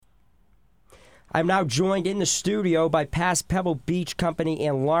I'm now joined in the studio by past Pebble Beach company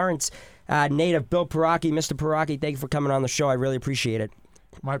and Lawrence native Bill Perocchi. Mr. Perocchi, thank you for coming on the show. I really appreciate it.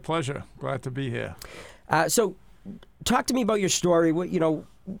 My pleasure. Glad to be here. So, talk to me about your story.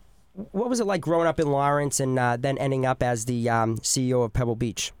 What was it like growing up in Lawrence and then ending up as the CEO of Pebble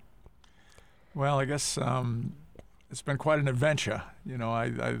Beach? Well, I guess it's been quite an adventure.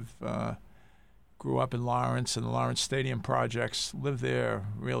 I've grew up in Lawrence and the Lawrence Stadium projects, lived there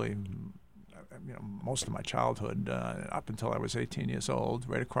really most of my childhood up until I was 18 years old,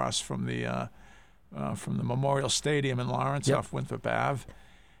 right across from the Memorial Stadium in Lawrence off Winthrop Ave.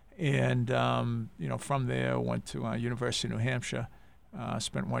 And, from there went to University of New Hampshire,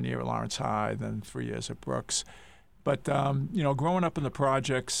 spent 1 year at Lawrence High, then 3 years at Brooks. But, growing up in the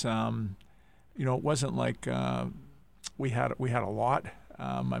projects, it wasn't like we had a lot.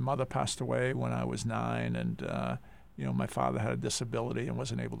 My mother passed away when I was 9, and, my father had a disability and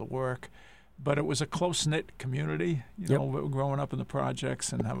wasn't able to work. But it was a close-knit community, growing up in the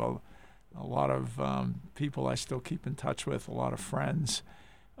projects, and have a lot of people I still keep in touch with, a lot of friends.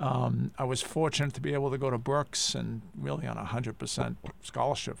 I was fortunate to be able to go to Brooks and really on 100%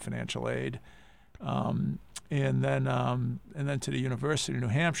 scholarship, financial aid, and then to the University of New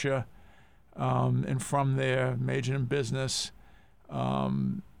Hampshire, and from there majored in business.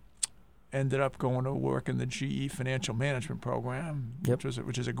 Ended up going to work in the GE Financial Management Program,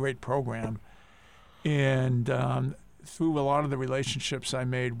 which is a great program, and through a lot of the relationships I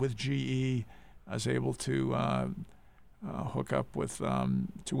made with GE, I was able to hook up with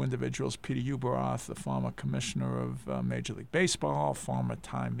two individuals, Peter Uberoth, the former commissioner of Major League Baseball, former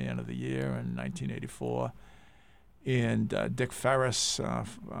Time Man of the Year in 1984, and Dick Ferris,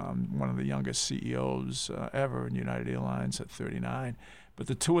 one of the youngest CEOs ever in United Airlines at 39. But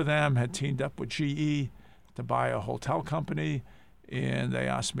the two of them had teamed up with GE to buy a hotel company, and they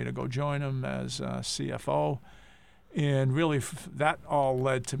asked me to go join them as CFO. And really, that all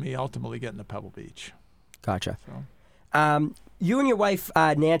led to me ultimately getting to Pebble Beach. Gotcha. So. You and your wife,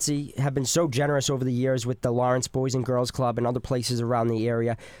 Nancy, have been so generous over the years with the Lawrence Boys and Girls Club and other places around the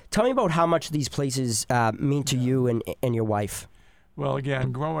area. Tell me about how much these places mean to you and your wife. Well,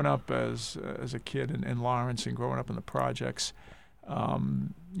 again, growing up as a kid in Lawrence and growing up in the projects,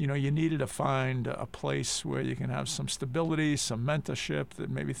 you needed to find a place where you can have some stability, some mentorship, that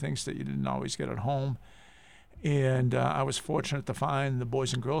maybe things that you didn't always get at home. And I was fortunate to find the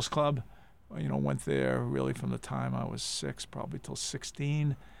Boys and Girls Club. Went there really from the time I was 6, probably till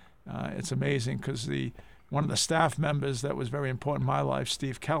 16. It's amazing because one of the staff members that was very important in my life,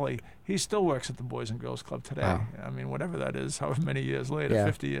 Steve Kelly, he still works at the Boys and Girls Club today. Wow. I mean, whatever that is, however many years later,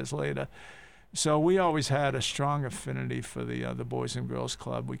 50 years later. So we always had a strong affinity for the Boys and Girls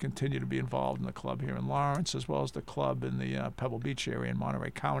Club. We continue to be involved in the club here in Lawrence, as well as the club in the Pebble Beach area in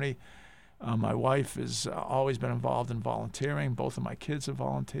Monterey County. My wife has always been involved in volunteering. Both of my kids have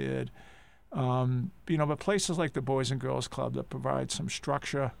volunteered. But places like the Boys and Girls Club that provide some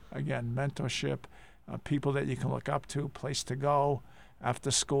structure, again, mentorship, people that you can look up to, place to go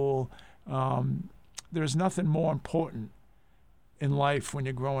after school. There's nothing more important in life when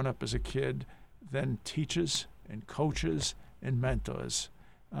you're growing up as a kid than teachers and coaches and mentors,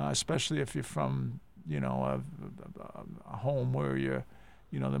 especially if you're from, a home where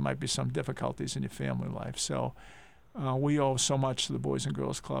there might be some difficulties in your family life. So we owe so much to the Boys and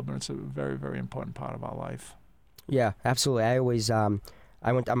Girls Club, and it's a very, very important part of our life. Yeah, absolutely. I always, I'm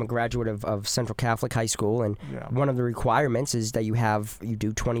a graduate of Central Catholic High School, and one of the requirements is that you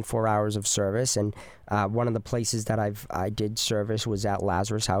do 24 hours of service, and one of the places that I did service was at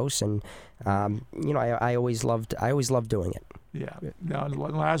Lazarus House, and I always loved doing it. Yeah, no,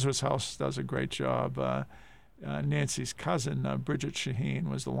 Lazarus House does a great job. Nancy's cousin, Bridget Shaheen,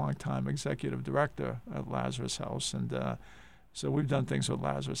 was the longtime executive director at Lazarus House. And so we've done things with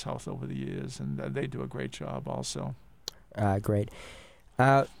Lazarus House over the years, and they do a great job also. Great.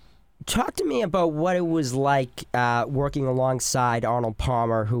 Talk to me about what it was like working alongside Arnold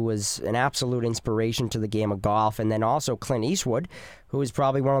Palmer, who was an absolute inspiration to the game of golf, and then also Clint Eastwood, who was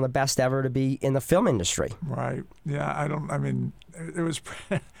probably one of the best ever to be in the film industry. Right. Yeah, it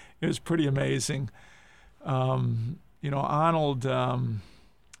was pretty amazing. Arnold,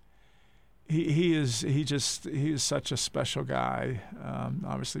 he is such a special guy.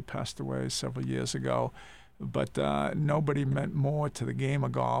 Obviously passed away several years ago, but nobody meant more to the game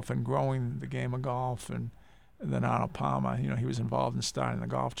of golf and growing the game of golf than Arnold Palmer. He was involved in starting the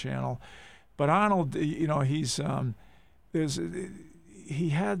Golf Channel, but Arnold, he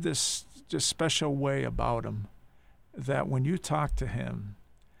had this just special way about him that when you talked to him,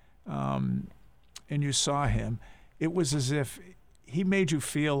 and you saw him, it was as if he made you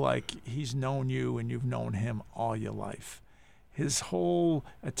feel like he's known you and you've known him all your life. His whole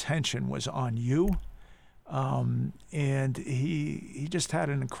attention was on you, and he just had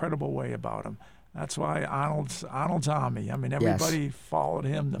an incredible way about him. That's why Arnold's Army. I mean, everybody followed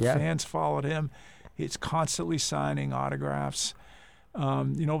him. The fans followed him. He's constantly signing autographs.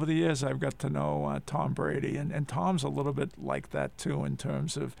 Over the years, I've got to know Tom Brady, and Tom's a little bit like that too in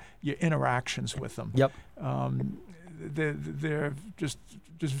terms of your interactions with him. Yep. They're just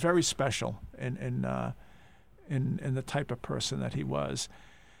very special in the type of person that he was.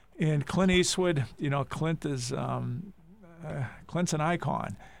 And Clint Eastwood, Clint's an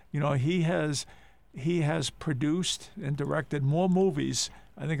icon. He has produced and directed more movies,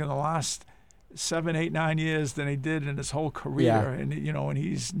 I think, in the last 7, 8, 9 years than he did in his whole career. Yeah. And and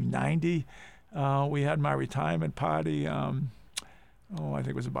he's 90. We had my retirement party. I think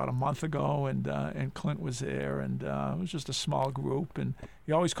it was about a month ago, and Clint was there, and it was just a small group. And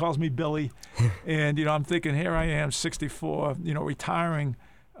he always calls me Billy, and I'm thinking, here I am, 64, retiring.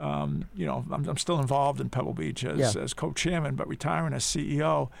 I'm still involved in Pebble Beach as co-chairman, but retiring as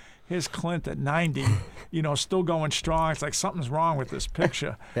CEO. Here's Clint at 90, still going strong. It's like something's wrong with this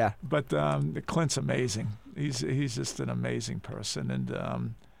picture. Yeah. But Clint's amazing. He's just an amazing person,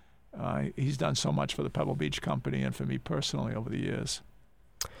 and he's done so much for the Pebble Beach Company and for me personally over the years.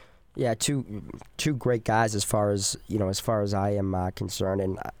 Yeah, two great guys as far as I am concerned,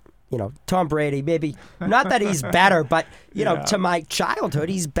 and Tom Brady, maybe not that he's better, but to my childhood,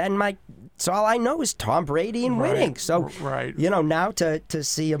 he's been my. So all I know is Tom Brady and winning. So now to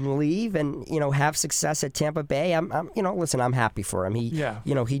see him leave and have success at Tampa Bay, I'm I'm happy for him.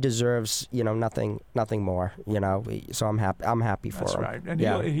 He deserves nothing more. So I'm happy for him. That's right, and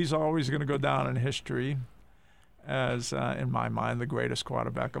he's always going to go down in history as, in my mind, the greatest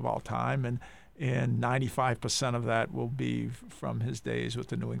quarterback of all time, and 95% of that will be from his days with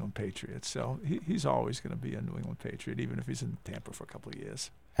the New England Patriots. So he's always going to be a New England Patriot, even if he's in Tampa for a couple of years.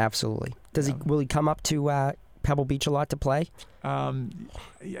 Absolutely. Will he come up to Pebble Beach a lot to play?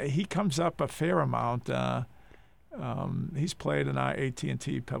 He comes up a fair amount. He's played in our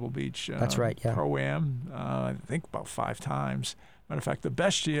AT&T Pebble Beach That's right, yeah. Pro-Am, I think about 5 times. Matter of fact, the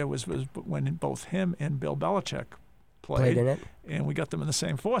best year was when both him and Bill Belichick played in it, and we got them in the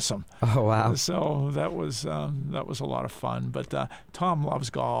same foursome. Oh wow! So that was a lot of fun. But Tom loves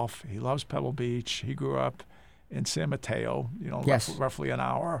golf. He loves Pebble Beach. He grew up in San Mateo. Roughly an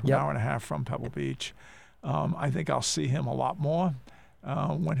hour and a half from Pebble Beach. I think I'll see him a lot more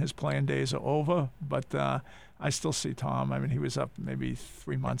when his playing days are over. But I still see Tom. I mean, he was up maybe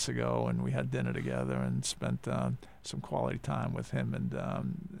 3 months ago, and we had dinner together and spent some quality time with him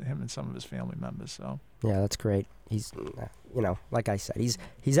and some of his family members. So yeah, that's great. He's, like I said,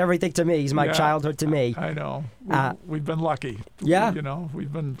 he's everything to me. He's my childhood to me. I know. We've been lucky. Yeah.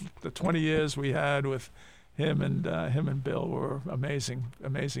 We've been the 20 years we had with him and Bill were amazing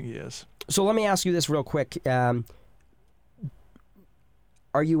years. So let me ask you this real quick. Are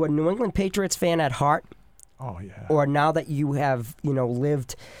you a New England Patriots fan at heart? Oh yeah. Or now that you have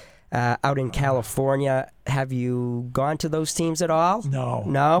lived out in California, have you gone to those teams at all? No.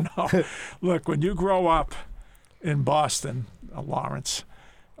 No? Look, when you grow up in Boston, Lawrence,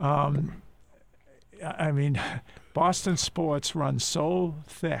 I mean, Boston sports run so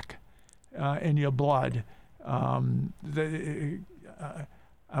thick in your blood. And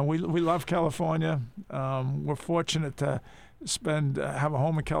we love California. We're fortunate to have a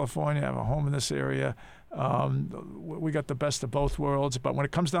home in California, have a home in this area. We got the best of both worlds. But when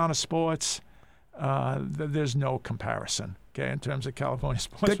it comes down to sports, there's no comparison. Okay, in terms of California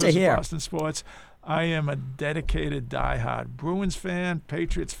sports versus Boston sports, I am a dedicated, diehard Bruins fan,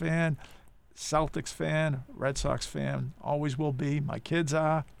 Patriots fan, Celtics fan, Red Sox fan. Always will be. My kids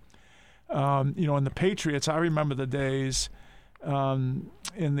are. In the Patriots, I remember the days in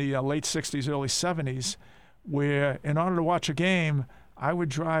the late 60s, early 70s, where in order to watch a game, I would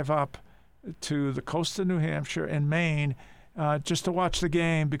drive up to the coast of New Hampshire and Maine just to watch the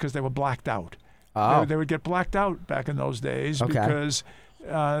game because they were blacked out. Oh. They would get blacked out back in those days because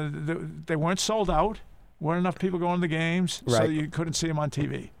they weren't sold out. Weren't enough people going to the games, so you couldn't see them on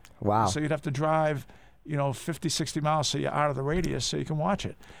TV. Wow. So you'd have to drive, 50, 60 miles so you're out of the radius so you can watch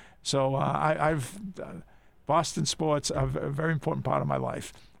it. So Boston sports are a very important part of my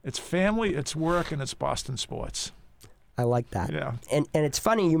life. It's family, it's work, and it's Boston sports. I like that. Yeah. And it's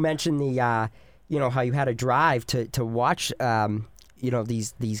funny you mentioned the how you had to drive to watch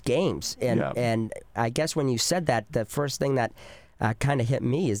these games, and I guess when you said that, the first thing that kind of hit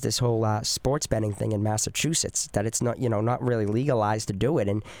me is this whole sports betting thing in Massachusetts, that it's not, not really legalized to do it.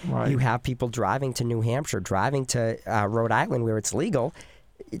 And you have people driving to New Hampshire, driving to Rhode Island where it's legal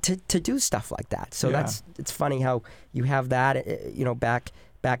to do stuff like that. So it's funny how you have that,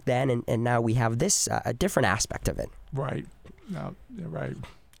 back then, and now we have this, a different aspect of it. Right. No, you're right.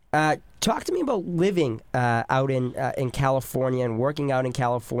 Talk to me about living out in California and working out in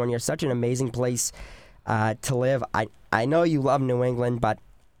California. Such an amazing place to live. I know you love New England, but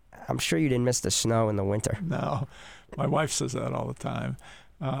I'm sure you didn't miss the snow in the winter. No, my wife says that all the time.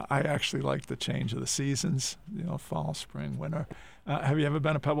 I actually like the change of the seasons, fall, spring, winter. Have you ever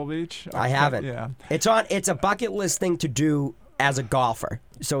been to Pebble Beach? I haven't. Yeah. It's a bucket list thing to do as a golfer.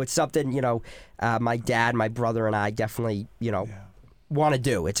 So it's something, my dad, my brother, and I definitely, want to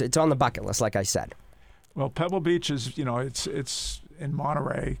do. It's on the bucket list, like I said. Well, Pebble Beach is, it's in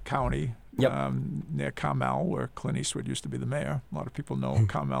Monterey County, near Carmel, where Clint Eastwood used to be the mayor. A lot of people know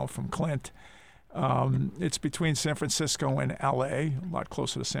Carmel from Clint. It's between San Francisco and L.A., a lot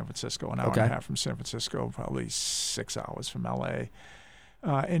closer to San Francisco, an hour and a half from San Francisco, probably 6 hours from L.A.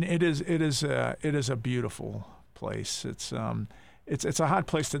 And it is a beautiful place. It's a hard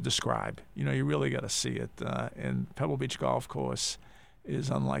place to describe. You really got to see it. And Pebble Beach Golf Course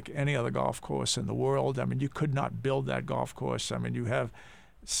is unlike any other golf course in the world. I mean, you could not build that golf course. I mean, you have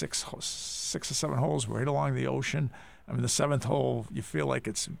six or seven holes right along the ocean. I mean, the seventh hole, you feel like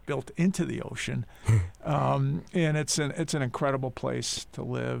it's built into the ocean. And it's an incredible place to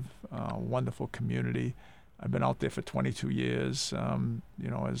live, wonderful community. I've been out there for 22 years,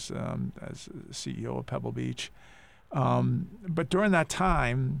 as CEO of Pebble Beach. But during that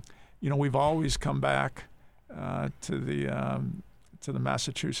time, we've always come back to the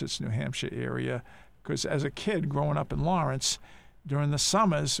Massachusetts, New Hampshire area, because as a kid growing up in Lawrence, during the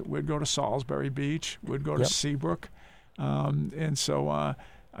summers we'd go to Salisbury Beach, we'd go to Seabrook, and so I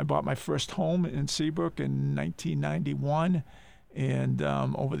bought my first home in Seabrook in 1991, and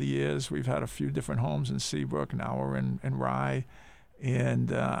over the years we've had a few different homes in Seabrook. Now we're in Rye.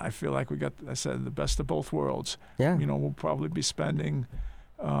 And I feel like we got, I said, the best of both worlds. Yeah. We'll probably be spending,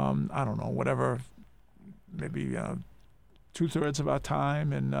 I don't know, whatever, maybe 2/3 of our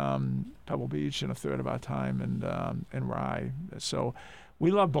time in Pebble Beach and 1/3 of our time in Rye. So we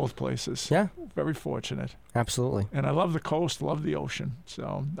love both places. Yeah. Very fortunate. Absolutely. And I love the coast, love the ocean.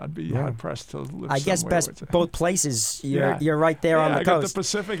 So I'd be hard pressed to live I guess best both places. You're right there on the coast. I got the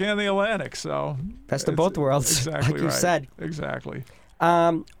Pacific and the Atlantic. So best of both worlds. Exactly like you right. said. Exactly.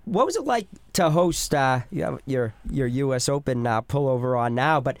 What was it like to host? You have your U.S. Open pullover on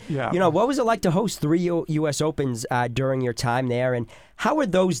now, but what was it like to host 3 U.S. Opens during your time there, and how are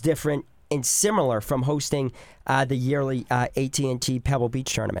those different and similar from hosting the yearly AT&T Pebble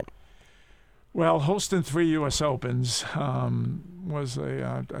Beach tournament? Well, hosting 3 U.S. Opens was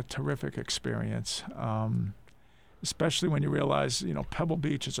a terrific experience, especially when you realize Pebble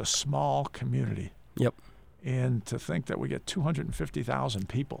Beach is a small community. Yep. And to think that we get 250,000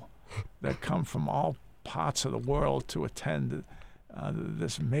 people that come from all parts of the world to attend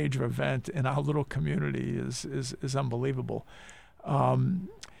this major event in our little community is unbelievable. The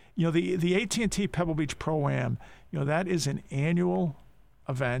AT&T Pebble Beach Pro-Am, that is an annual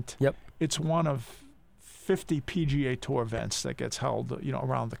event. Yep. It's one of 50 PGA Tour events that gets held,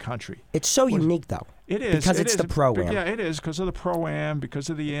 around the country. It's so unique, though. It is. Because it's the Pro-Am. Yeah, it is because of the Pro-Am, because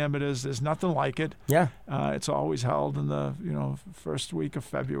of the amateurs. There's nothing like it. Yeah. It's always held in the, first week of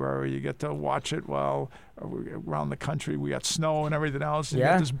February. You get to watch it while around the country we got snow and everything else. You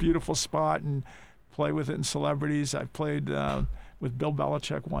get this beautiful spot and play with it in celebrities. I played with Bill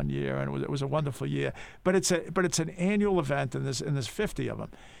Belichick one year, and it was a wonderful year. But it's an annual event, and there's 50 of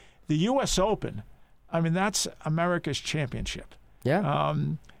them. The U.S. Open, I mean, that's America's championship. Yeah.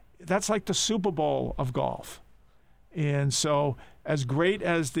 That's like the Super Bowl of golf. And so as great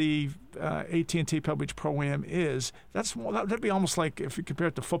as the AT&T Pebble Beach Pro-Am is, that'd be almost like, if you compare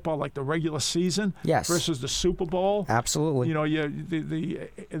it to football, like the regular season versus the Super Bowl. Absolutely.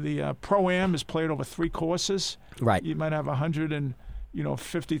 The Pro-Am is played over 3 courses. Right. You might have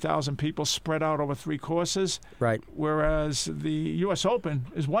 150,000 people spread out over 3 courses. Right. Whereas the U.S. Open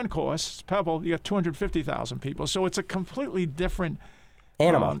is 1 course, it's Pebble, you got 250,000 people. So it's a completely different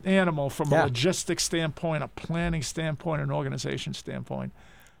animal from a logistics standpoint, a planning standpoint, an organization standpoint.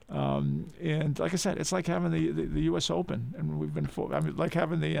 And like I said, it's like having the U.S. Open, and we've been like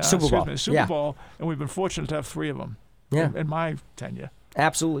having the Super Bowl, and we've been fortunate to have 3 of them in my tenure.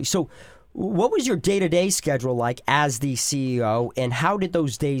 Absolutely. So what was your day-to-day schedule like as the CEO, and how did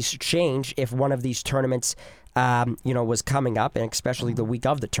those days change if one of these tournaments was coming up, and especially the week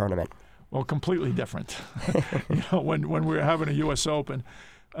of the tournament? Well, completely different. When we were having a U.S. Open,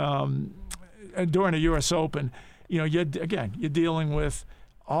 and during a U.S. Open, you're dealing with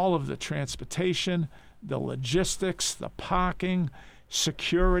all of the transportation, the logistics, the parking,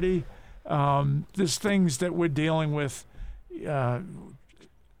 security. There's things that we're dealing with 2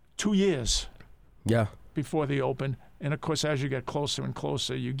 years before the Open. And, of course, as you get closer and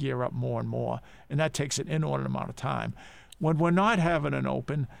closer, you gear up more and more. And that takes an inordinate amount of time. When we're not having an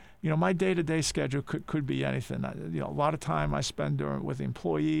Open, my day-to-day schedule could be anything. A lot of time I spend with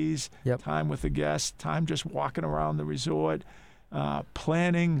employees, time with the guests, time just walking around the resort,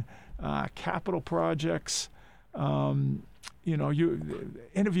 planning capital projects, you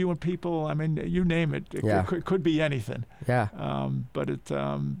interviewing people. I mean, you name it. It could be anything.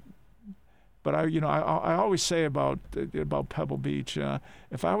 But I always say about Pebble Beach,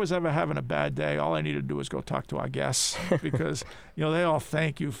 if I was ever having a bad day, all I needed to do was go talk to our guests because they all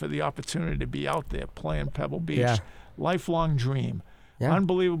thank you for the opportunity to be out there playing Pebble Beach. Lifelong dream,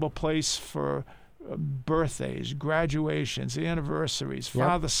 unbelievable place for birthdays, graduations, anniversaries,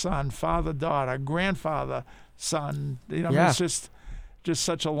 father-son, father-daughter, grandfather-son. It's just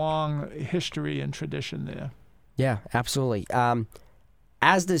such a long history and tradition there. Yeah, absolutely.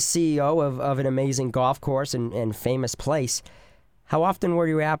 As the CEO of an amazing golf course and famous place, how often were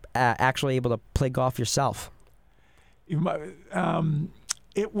you actually able to play golf yourself?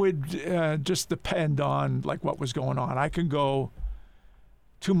 It would just depend on what was going on. I could go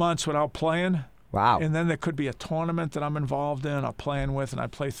 2 months without playing. Wow. And then there could be a tournament that I'm involved in or playing with, and I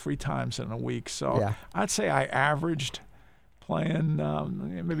play 3 times in a week. So I'd say I averaged playing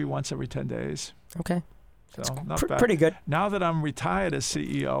maybe once every 10 days. Okay. So not bad. Pretty good. Now that I'm retired as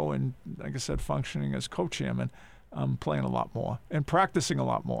CEO and, like I said, functioning as co-chairman, I'm playing a lot more and practicing a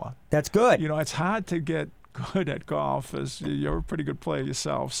lot more. That's good. It's hard to get good at golf, as you're a pretty good player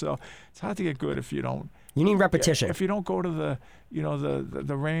yourself. So it's hard to get good if you don't. You need repetition. If you don't go to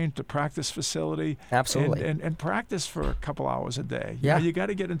the range, the practice facility. Absolutely. And practice for a couple hours a day. You got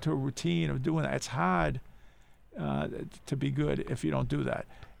to get into a routine of doing that. It's hard to be good if you don't do that.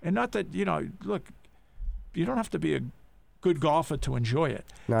 And not that, look, you don't have to be a good golfer to enjoy it.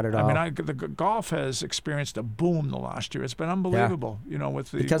 Not at all. I mean, the golf has experienced a boom the last year. It's been unbelievable.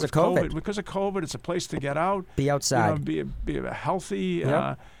 Because of COVID. Because of COVID, it's a place to get out, be outside, be healthy.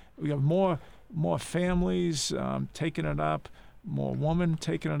 We have more families taking it up, more women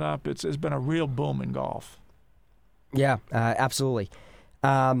taking it up. It's been a real boom in golf. Yeah, absolutely.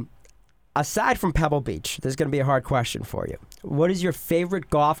 Aside from Pebble Beach, this is going to be a hard question for you. What is your favorite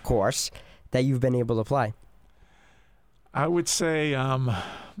golf course that you've been able to play? I would say, well,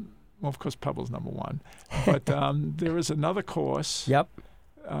 of course, Pebble's number one. But there is another course.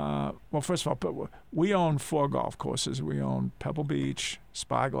 Well, first of all, we own 4 golf courses. We own Pebble Beach,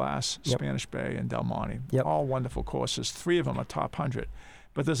 Spyglass, Spanish Bay, and Del Monte. All wonderful courses. 3 of them are top 100.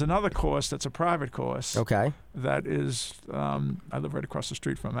 But there's another course that's a private course. Okay. That is, I live right across the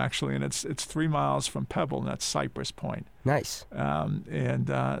street from actually, and it's 3 miles from Pebble, and that's Cypress Point. Nice.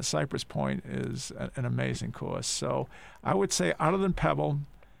 And Cypress Point is an amazing course. So I would say, other than Pebble,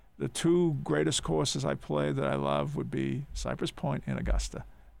 the 2 greatest courses I play that I love would be Cypress Point and Augusta.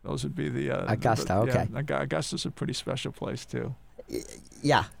 Those would be the Augusta. Okay. Augusta's a pretty special place too.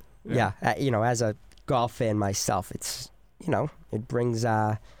 Yeah. As a golf fan myself, it's it brings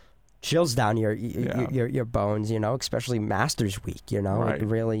chills down your bones. Especially Masters Week. Right. It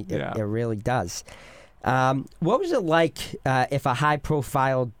really does. What was it like if a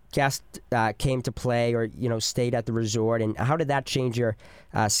high-profile guest came to play or stayed at the resort, and how did that change your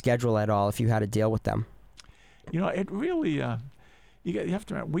schedule at all if you had to deal with them? It really. You have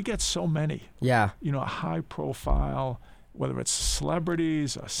to remember, we get so many. High profile, whether it's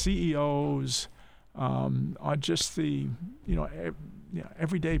celebrities or CEOs, or just the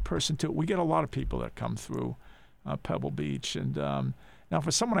everyday person too. We get a lot of people that come through Pebble Beach, and now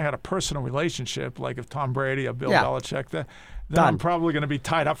for someone I had a personal relationship, like if Tom Brady or Bill Belichick, then I'm probably going to be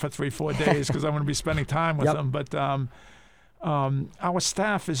tied up for 3-4 days because I'm going to be spending time with them. But our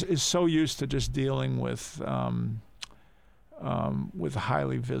staff is so used to just dealing with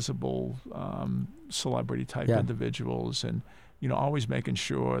highly visible celebrity type individuals, and always making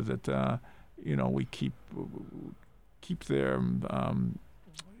sure that we keep their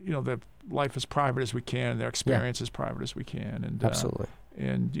their life as private as we can, their experience as private as we can, and absolutely,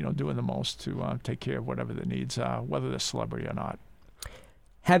 and doing the most to take care of whatever their needs are, whether they're celebrity or not.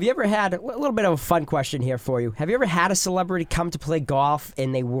 Have you ever had a little bit of a fun question here for you? Have you ever had a celebrity come to play golf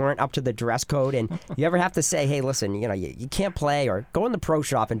and they weren't up to the dress code, and you ever have to say, hey, listen, you can't play, or go in the pro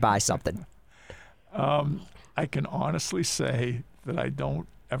shop and buy something? I can honestly say that I don't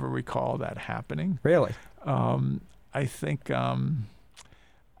ever recall that happening. Really? I think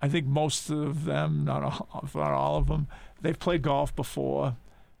most of them, not all of them, they've played golf before,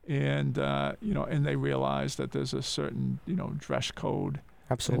 and and they realize that there's a certain dress code.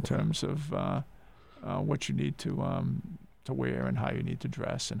 Absolutely. In terms of what you need to wear and how you need to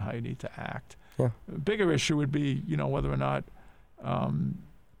dress and how you need to act. Yeah. A bigger issue would be whether or not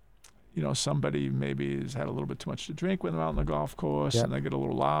somebody maybe has had a little bit too much to drink when they're out on the golf course, and they get a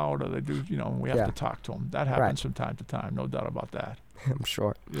little loud, or they do, we have to talk to them. That happens from time to time, no doubt about that. I'm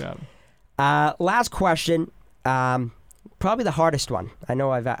sure. Yeah. Last question, probably the hardest one. I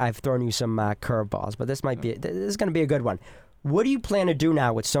know I've thrown you some curveballs, but this is going to be a good one. What do you plan to do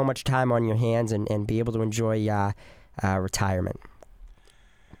now with so much time on your hands and be able to enjoy retirement?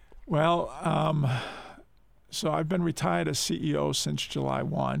 Well, so I've been retired as CEO since July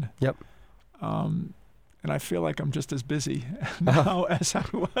 1. Yep. And I feel like I'm just as busy now as I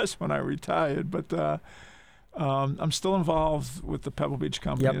was when I retired. But I'm still involved with the Pebble Beach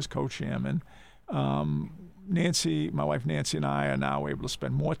Company as co-chairman. Nancy, my wife Nancy, and I are now able to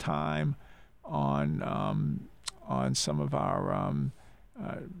spend more time on some of our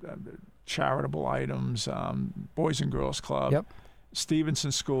charitable items, Boys and Girls Club,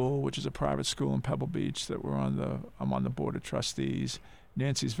 Stevenson School, which is a private school in Pebble Beach that I'm on the board of trustees.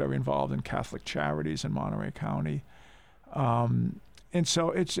 Nancy's very involved in Catholic Charities in Monterey County. And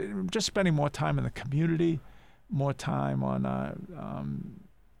so it's just spending more time in the community, more time on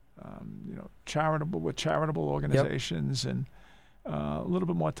charitable organizations, and a little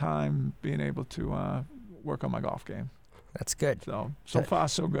bit more time being able to work on my golf game. That's good. So far,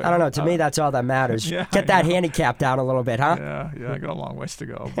 so good. I don't know. To me, that's all that matters. Get that handicap down a little bit, huh? Yeah. I got a long ways to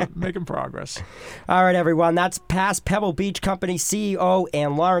go, but making progress. All right, everyone. That's past Pebble Beach Company CEO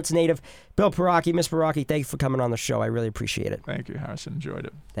and Lawrence native, Bill Perocchi. Mr. Perocchi, thank you for coming on the show. I really appreciate it. Thank you, Harrison. Enjoyed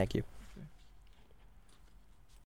it. Thank you.